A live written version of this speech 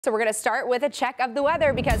So we're going to start with a check of the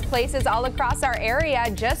weather because places all across our area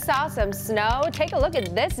just saw some snow. Take a look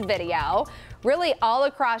at this video. Really all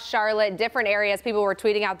across Charlotte, different areas. People were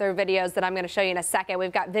tweeting out their videos that I'm going to show you in a second.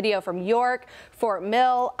 We've got video from York, Fort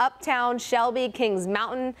Mill, Uptown, Shelby, Kings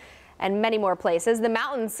Mountain, and many more places. The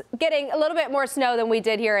mountains getting a little bit more snow than we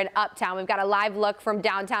did here in Uptown. We've got a live look from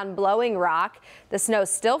downtown Blowing Rock. The snow's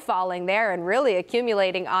still falling there and really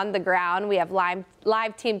accumulating on the ground. We have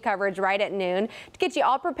live team coverage right at noon to get you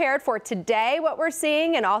all prepared for today, what we're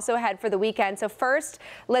seeing, and also ahead for the weekend. So first,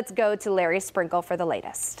 let's go to Larry Sprinkle for the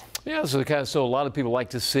latest. Yeah, this is the kind of snow a lot of people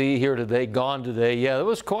like to see here today, gone today. Yeah, it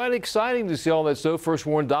was quite exciting to see all that snow. First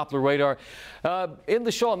warned Doppler radar. In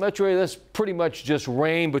the Charlotte metro area, that's pretty much just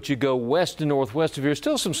rain, but you go west and northwest of here,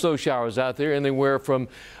 still some snow showers out there, anywhere from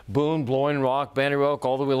Boone, Blowing Rock, Banner Oak,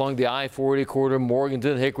 all the way along the I-40 corridor,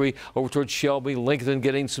 Morganton, Hickory, over towards Shelby, Lincoln,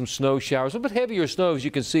 getting some snow showers. A bit heavier snow, as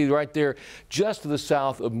you can see right there, just to the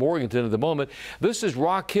south of Morganton at the moment. This is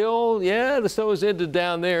Rock Hill. Yeah, the snow is ended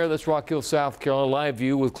down there. That's Rock Hill, South Carolina, live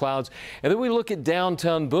view with clouds. And then we look at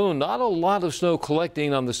downtown Boone. Not a lot of snow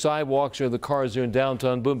collecting on the sidewalks or the cars there in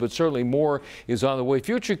downtown Boone, but certainly more is on the way.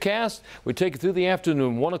 Futurecast, we take it through the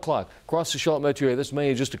afternoon, 1 o'clock across the Charlotte metro area. This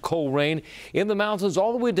may be just a cold rain in the mountains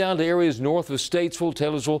all the way down to areas north of Statesville,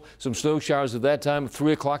 Taylorsville. Some snow showers at that time,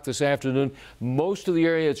 3 o'clock this afternoon. Most of the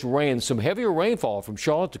area, it's rain. Some heavier rainfall from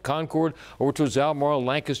Charlotte to Concord over towards Albemarle,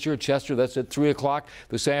 Lancaster, Chester. That's at 3 o'clock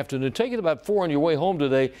this afternoon. Take it about 4 on your way home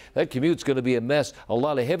today. That commute's going to be a mess. A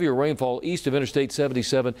lot of heavier rainfall east of Interstate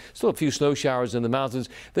 77. Still a few snow showers in the mountains.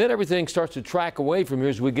 Then everything starts to track away from here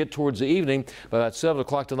as we get towards the evening. By about 7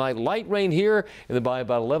 o'clock tonight, light rain here, and then by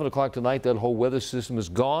about 11 o'clock tonight, that whole weather system is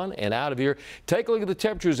gone and out of here. Take a look at the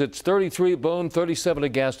temperatures. It's 33 at Boone, 37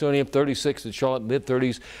 at Gastonia, 36 at Charlotte,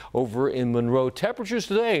 mid-30s over in Monroe. Temperatures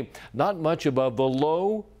today, not much above the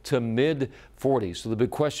low to mid-40s. So the big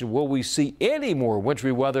question, will we see any more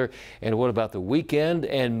wintry weather? And what about the weekend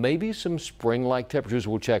and maybe some spring-like temperatures?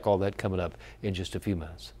 We'll check all that coming up in just a few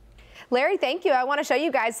minutes. Larry, thank you. I want to show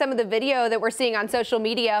you guys some of the video that we're seeing on social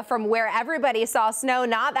media from where everybody saw snow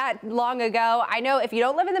not that long ago. I know if you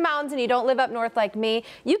don't live in the mountains and you don't live up north like me,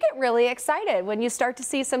 you get really excited when you start to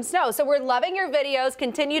see some snow. So we're loving your videos.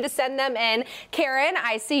 Continue to send them in. Karen,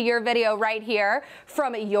 I see your video right here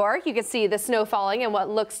from York. You can see the snow falling and what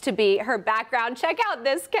looks to be her background. Check out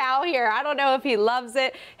this cow here. I don't know if he loves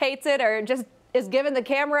it, hates it, or just is giving the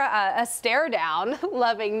camera a stare down.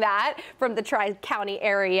 Loving that from the Tri-County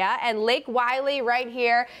area. And Lake Wiley right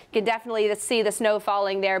here. You can definitely see the snow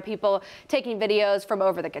falling there. People taking videos from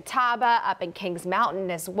over the Catawba, up in Kings Mountain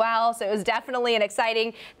as well. So it was definitely an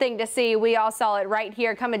exciting thing to see. We all saw it right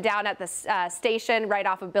here coming down at the station right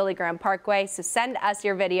off of Billy Graham Parkway. So send us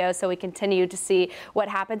your videos so we continue to see what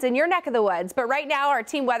happens in your neck of the woods. But right now our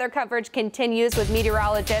team weather coverage continues with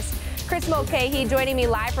meteorologist Chris Mulcahy joining me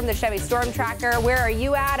live from the Chevy-Storm-Tracker. Where are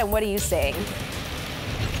you at and what are you seeing?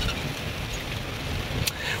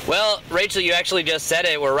 Well, Rachel, you actually just said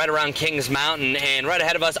it. We're right around Kings Mountain, and right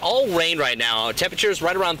ahead of us, all rain right now. Temperatures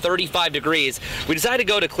right around 35 degrees. We decided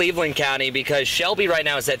to go to Cleveland County because Shelby right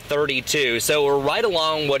now is at 32, so we're right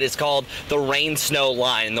along what is called the rain-snow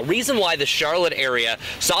line. And the reason why the Charlotte area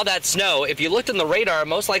saw that snow, if you looked in the radar,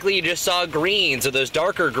 most likely you just saw greens or those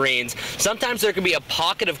darker greens. Sometimes there can be a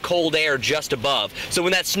pocket of cold air just above. So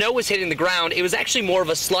when that snow was hitting the ground, it was actually more of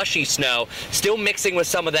a slushy snow, still mixing with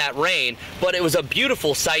some of that rain, but it was a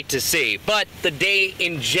beautiful sight to see. But the day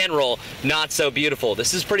in general, not so beautiful.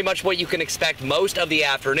 This is pretty much what you can expect most of the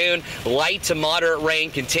afternoon. Light to moderate rain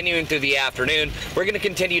continuing through the afternoon. We're going to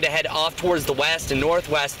continue to head off towards the west and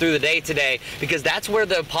northwest through the day today because that's where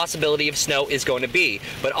the possibility of snow is going to be.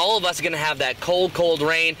 But all of us are going to have that cold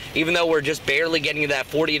rain. Even though we're just barely getting to that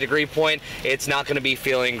 40-degree point, it's not going to be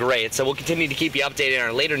feeling great. So we'll continue to keep you updated on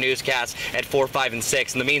our later newscasts at 4, 5, and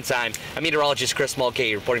 6. In the meantime, I'm meteorologist Chris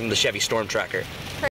Mulcahy reporting from the Chevy Storm Tracker.